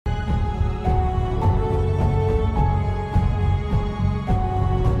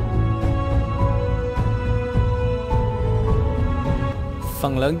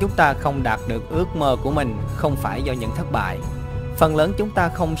phần lớn chúng ta không đạt được ước mơ của mình không phải do những thất bại. Phần lớn chúng ta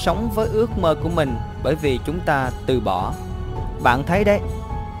không sống với ước mơ của mình bởi vì chúng ta từ bỏ. Bạn thấy đấy,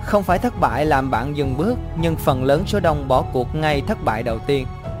 không phải thất bại làm bạn dừng bước, nhưng phần lớn số đông bỏ cuộc ngay thất bại đầu tiên.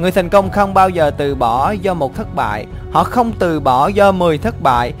 Người thành công không bao giờ từ bỏ do một thất bại. Họ không từ bỏ do 10 thất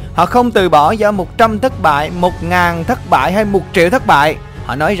bại. Họ không từ bỏ do 100 thất bại, 1000 thất bại hay 1 triệu thất bại.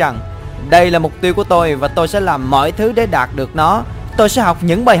 Họ nói rằng đây là mục tiêu của tôi và tôi sẽ làm mọi thứ để đạt được nó. Tôi sẽ học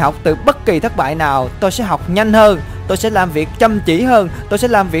những bài học từ bất kỳ thất bại nào. Tôi sẽ học nhanh hơn. Tôi sẽ làm việc chăm chỉ hơn. Tôi sẽ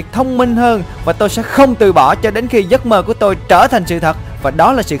làm việc thông minh hơn. Và tôi sẽ không từ bỏ cho đến khi giấc mơ của tôi trở thành sự thật. Và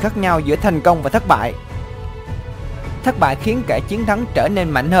đó là sự khác nhau giữa thành công và thất bại. Thất bại khiến kẻ chiến thắng trở nên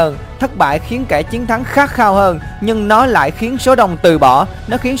mạnh hơn. Thất bại khiến kẻ chiến thắng khát khao hơn. Nhưng nó lại khiến số đông từ bỏ.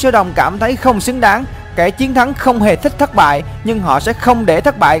 Nó khiến số đông cảm thấy không xứng đáng. Kẻ chiến thắng không hề thích thất bại, nhưng họ sẽ không để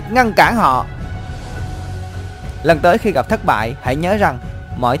thất bại ngăn cản họ. Lần tới khi gặp thất bại, hãy nhớ rằng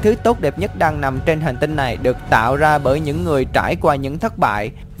mọi thứ tốt đẹp nhất đang nằm trên hành tinh này được tạo ra bởi những người trải qua những thất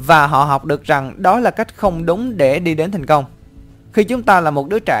bại, và họ học được rằng đó là cách không đúng để đi đến thành công. Khi chúng ta là một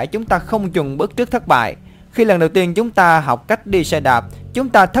đứa trẻ, chúng ta không chùn bước trước thất bại. Khi lần đầu tiên chúng ta học cách đi xe đạp, chúng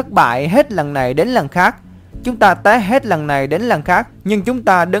ta thất bại hết lần này đến lần khác. Chúng ta té hết lần này đến lần khác, nhưng chúng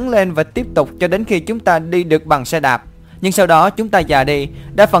ta đứng lên và tiếp tục cho đến khi chúng ta đi được bằng xe đạp. Nhưng sau đó chúng ta già đi,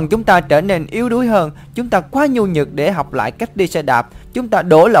 đa phần chúng ta trở nên yếu đuối hơn. Chúng ta quá nhu nhược để học lại cách đi xe đạp. Chúng ta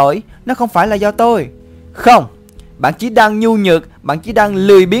đổ lỗi, nó không phải là do tôi. Không, bạn chỉ đang nhu nhược, bạn chỉ đang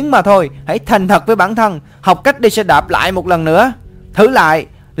lười biếng mà thôi. Hãy thành thật với bản thân, học cách đi xe đạp lại một lần nữa. Thử lại,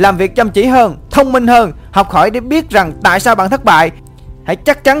 làm việc chăm chỉ hơn, thông minh hơn, học hỏi để biết rằng tại sao bạn thất bại. Hãy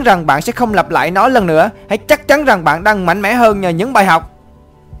chắc chắn rằng bạn sẽ không lặp lại nó lần nữa. Hãy chắc chắn rằng bạn đang mạnh mẽ hơn nhờ những bài học.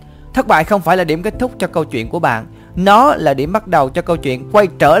 Thất bại không phải là điểm kết thúc cho câu chuyện của bạn. Nó là điểm bắt đầu cho câu chuyện quay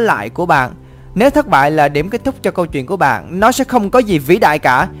trở lại của bạn. Nếu thất bại là điểm kết thúc cho câu chuyện của bạn, nó sẽ không có gì vĩ đại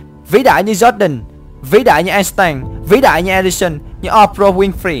cả. Vĩ đại như Jordan, vĩ đại như Einstein, vĩ đại như Edison, như Oprah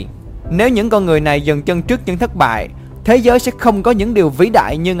Winfrey. Nếu những con người này dừng chân trước những thất bại, thế giới sẽ không có những điều vĩ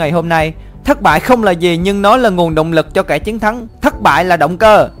đại như ngày hôm nay. Thất bại không là gì, nhưng nó là nguồn động lực cho kẻ chiến thắng. Thất bại là động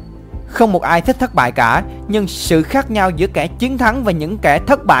cơ. Không một ai thích thất bại cả, nhưng sự khác nhau giữa kẻ chiến thắng và những kẻ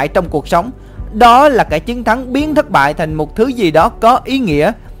thất bại trong cuộc sống, đó là kẻ chiến thắng biến thất bại thành một thứ gì đó có ý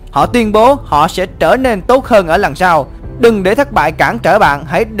nghĩa. Họ tuyên bố họ sẽ trở nên tốt hơn ở lần sau. Đừng để thất bại cản trở bạn.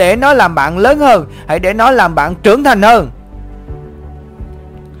 Hãy để nó làm bạn lớn hơn. Hãy để nó làm bạn trưởng thành hơn.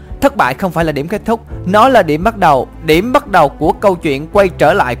 Thất bại không phải là điểm kết thúc, nó là điểm bắt đầu. Điểm bắt đầu của câu chuyện quay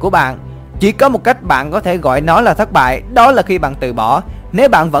trở lại của bạn. Chỉ có một cách bạn có thể gọi nó là thất bại, đó là khi bạn từ bỏ. Nếu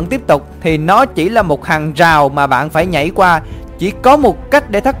bạn vẫn tiếp tục thì nó chỉ là một hàng rào mà bạn phải nhảy qua. Chỉ có một cách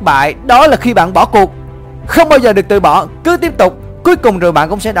để thất bại, đó là khi bạn bỏ cuộc. Không bao giờ được từ bỏ, cứ tiếp tục. Cuối cùng rồi bạn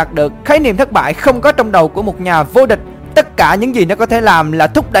cũng sẽ đạt được. Khái niệm thất bại không có trong đầu của một nhà vô địch. Tất cả những gì nó có thể làm là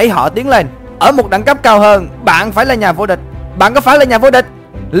thúc đẩy họ tiến lên. Ở một đẳng cấp cao hơn, bạn phải là nhà vô địch. Bạn có phải là nhà vô địch?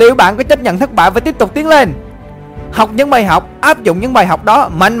 Liệu bạn có chấp nhận thất bại và tiếp tục tiến lên? Học những bài học, áp dụng những bài học đó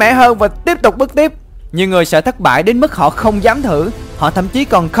mạnh mẽ hơn và tiếp tục bước tiếp. Nhiều người sợ thất bại đến mức họ không dám thử. Họ thậm chí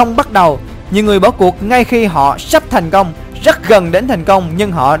còn không bắt đầu. Nhiều người bỏ cuộc ngay khi họ sắp thành công, rất gần đến thành công,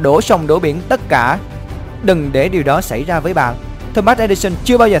 nhưng họ đổ sông đổ biển tất cả. Đừng để điều đó xảy ra với bạn. Thomas Edison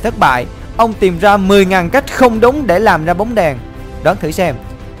chưa bao giờ thất bại. Ông tìm ra 10.000 cách không đúng để làm ra bóng đèn. Đoán thử xem,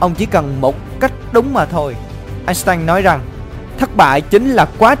 ông chỉ cần một cách đúng mà thôi. Einstein nói rằng thất bại chính là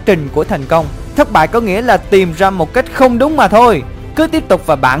quá trình của thành công. Thất bại có nghĩa là tìm ra một cách không đúng mà thôi. Cứ tiếp tục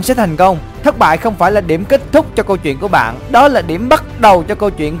và bạn sẽ thành công. Thất bại không phải là điểm kết thúc cho câu chuyện của bạn, đó là điểm bắt đầu cho câu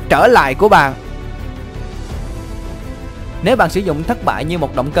chuyện trở lại của bạn. Nếu bạn sử dụng thất bại như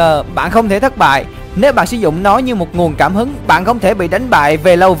một động cơ, bạn không thể thất bại. Nếu bạn sử dụng nó như một nguồn cảm hứng, bạn không thể bị đánh bại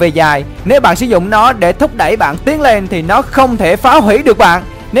về lâu về dài. Nếu bạn sử dụng nó để thúc đẩy bạn tiến lên thì nó không thể phá hủy được bạn.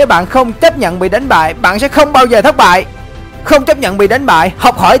 Nếu bạn không chấp nhận bị đánh bại, bạn sẽ không bao giờ thất bại. Không chấp nhận bị đánh bại,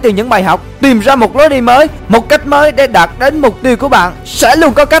 học hỏi từ những bài học, tìm ra một lối đi mới, một cách mới để đạt đến mục tiêu của bạn, sẽ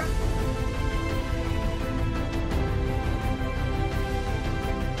luôn có cách.